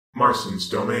Marston's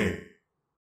Domain.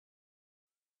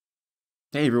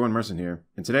 Hey everyone, Marson here,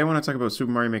 and today I want to talk about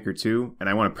Super Mario Maker 2, and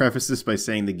I want to preface this by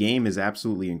saying the game is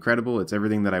absolutely incredible. It's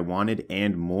everything that I wanted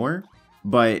and more,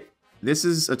 but this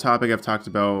is a topic I've talked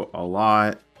about a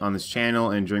lot on this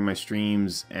channel and during my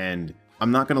streams, and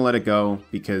I'm not going to let it go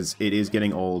because it is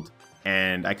getting old,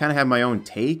 and I kind of have my own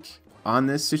take on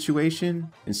this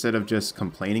situation instead of just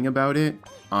complaining about it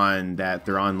on that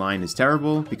their online is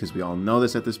terrible, because we all know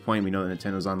this at this point. We know that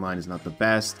Nintendo's online is not the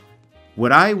best.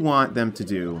 What I want them to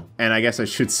do, and I guess I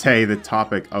should say the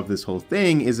topic of this whole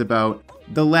thing, is about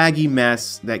the laggy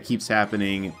mess that keeps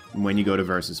happening when you go to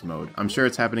versus mode. I'm sure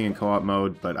it's happening in co-op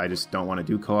mode, but I just don't want to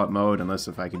do co-op mode unless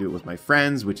if I can do it with my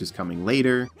friends, which is coming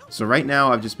later. So right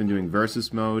now I've just been doing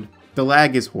versus mode. The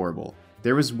lag is horrible.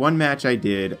 There was one match I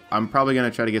did, I'm probably going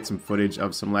to try to get some footage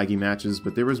of some laggy matches,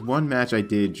 but there was one match I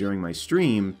did during my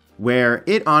stream where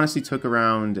it honestly took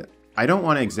around, I don't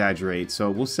want to exaggerate, so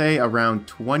we'll say around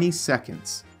 20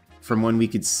 seconds from when we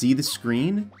could see the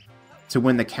screen to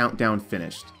when the countdown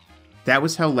finished. That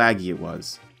was how laggy it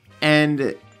was.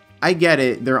 And I get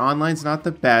it, their online's not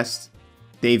the best.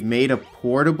 They've made a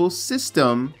portable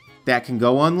system that can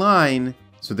go online,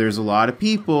 so there's a lot of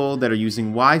people that are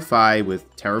using Wi-Fi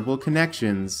with terrible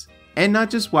connections. And not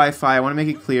just Wi-Fi, I want to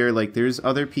make it clear, like, there's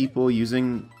other people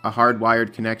using a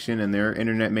hardwired connection and their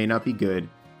internet may not be good,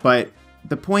 but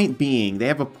the point being, they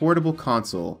have a portable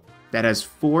console that has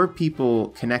 4 people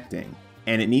connecting,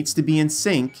 and it needs to be in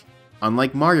sync,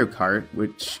 unlike Mario Kart,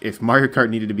 which if Mario Kart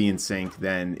needed to be in sync,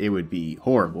 then it would be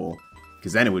horrible,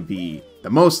 because then it would be the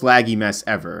most laggy mess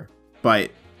ever. But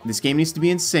this game needs to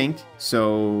be in sync,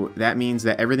 so that means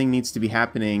that everything needs to be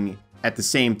happening at the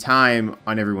same time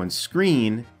on everyone's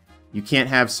screen. You can't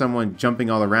have someone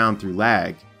jumping all around through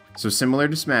lag. So similar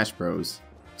to Smash Bros.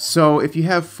 So if you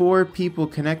have 4 people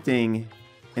connecting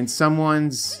and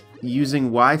someone's using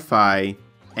Wi-Fi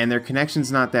and their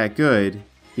connection's not that good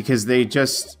because they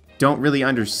just don't really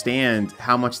understand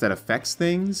how much that affects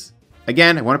things.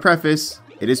 Again, I want to preface,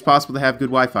 it is possible to have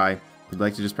good Wi-Fi. I'd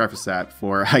like to just preface that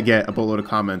before I get a boatload of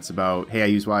comments about, hey, I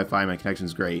use Wi-Fi, my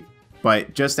connection's great.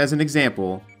 But just as an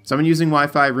example, someone using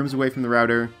Wi-Fi rooms away from the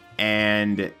router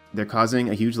and they're causing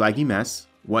a huge laggy mess.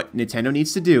 What Nintendo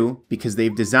needs to do, because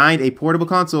they've designed a portable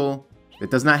console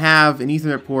that does not have an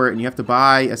Ethernet port and you have to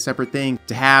buy a separate thing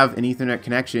to have an Ethernet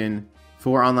connection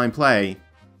for online play,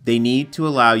 they need to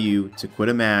allow you to quit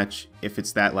a match if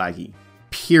it's that laggy.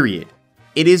 Period.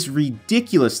 It is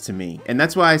ridiculous to me, and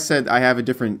that's why I said I have a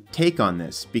different take on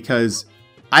this, because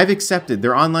I've accepted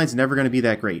their online's never going to be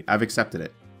that great. I've accepted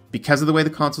it. Because of the way the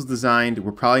console's designed,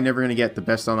 we're probably never going to get the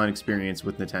best online experience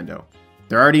with Nintendo.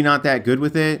 They're already not that good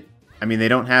with it. I mean, they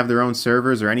don't have their own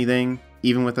servers or anything,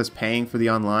 even with us paying for the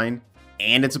online,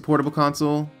 and it's a portable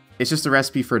console. It's just a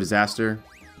recipe for disaster.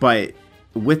 But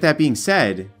with that being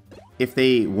said, if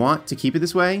they want to keep it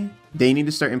this way, they need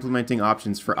to start implementing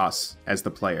options for us as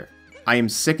the player. I am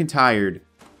sick and tired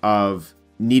of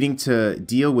needing to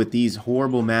deal with these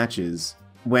horrible matches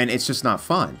when it's just not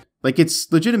fun. Like,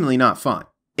 it's legitimately not fun.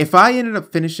 If I ended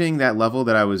up finishing that level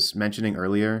that I was mentioning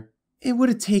earlier, it would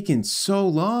have taken so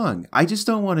long. I just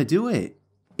don't want to do it.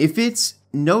 If it's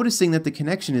noticing that the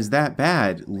connection is that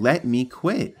bad, let me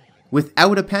quit.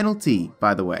 Without a penalty,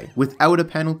 by the way. Without a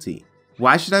penalty.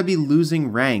 Why should I be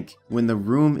losing rank when the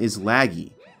room is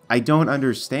laggy? I don't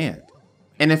understand.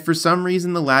 And if for some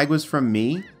reason the lag was from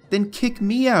me, then kick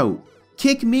me out.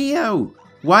 Kick me out.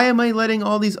 Why am I letting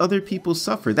all these other people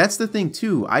suffer? That's the thing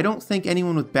too. I don't think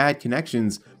anyone with bad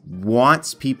connections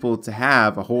wants people to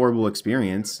have a horrible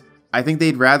experience. I think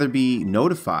they'd rather be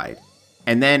notified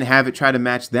and then have it try to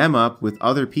match them up with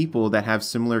other people that have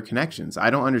similar connections.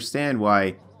 I don't understand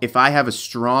why, if I have a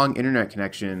strong internet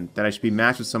connection, that I should be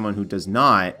matched with someone who does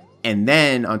not, and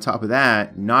then on top of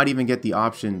that, not even get the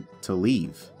option to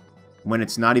leave when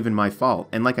it's not even my fault.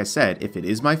 And like I said, if it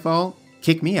is my fault,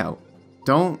 kick me out.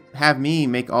 Don't have me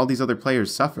make all these other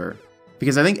players suffer.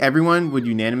 Because I think everyone would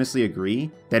unanimously agree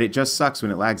that it just sucks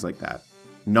when it lags like that.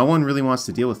 No one really wants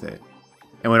to deal with it.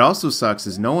 And what also sucks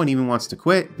is no one even wants to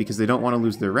quit because they don't want to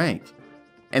lose their rank.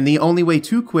 And the only way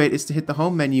to quit is to hit the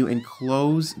home menu and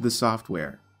close the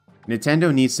software.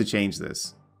 Nintendo needs to change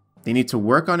this. They need to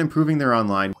work on improving their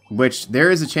online, which there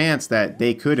is a chance that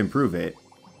they could improve it.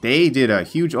 They did a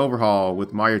huge overhaul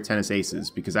with Mario Tennis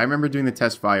Aces, because I remember doing the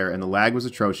test fire and the lag was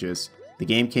atrocious. The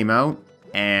game came out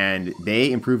and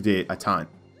they improved it a ton,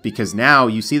 because now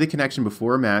you see the connection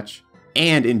before a match,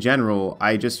 and in general,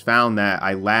 I just found that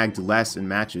I lagged less in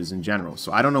matches in general.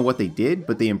 So I don't know what they did,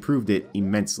 but they improved it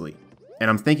immensely. And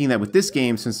I'm thinking that with this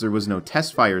game, since there was no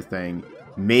test fire thing,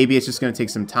 maybe it's just going to take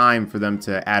some time for them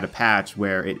to add a patch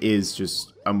where it is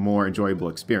just a more enjoyable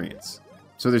experience.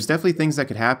 So there's definitely things that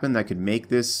could happen that could make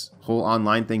this whole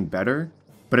online thing better.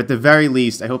 But at the very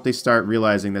least, I hope they start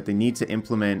realizing that they need to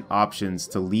implement options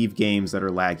to leave games that are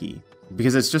laggy.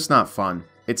 Because it's just not fun.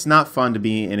 It's not fun to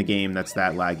be in a game that's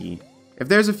that laggy. If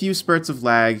there's a few spurts of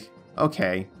lag,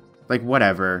 okay. Like,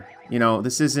 whatever. You know,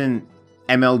 this isn't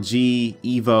MLG,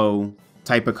 EVO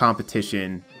type of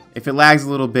competition. If it lags a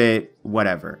little bit,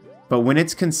 whatever. But when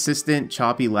it's consistent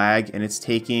choppy lag and it's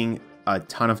taking a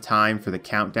ton of time for the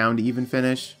countdown to even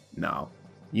finish, no.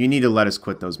 You need to let us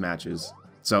quit those matches.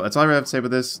 So that's all I have to say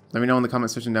about this. Let me know in the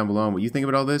comment section down below what you think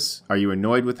about all this. Are you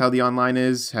annoyed with how the online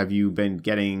is? Have you been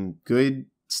getting good,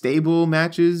 stable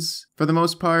matches for the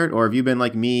most part? Or have you been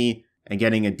like me and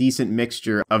getting a decent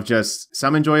mixture of just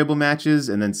some enjoyable matches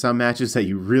and then some matches that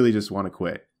you really just want to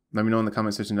quit? Let me know in the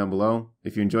comment section down below.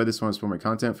 If you enjoyed this one, support my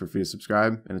content, feel free to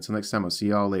subscribe. And until next time, I'll see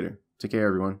y'all later. Take care,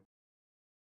 everyone.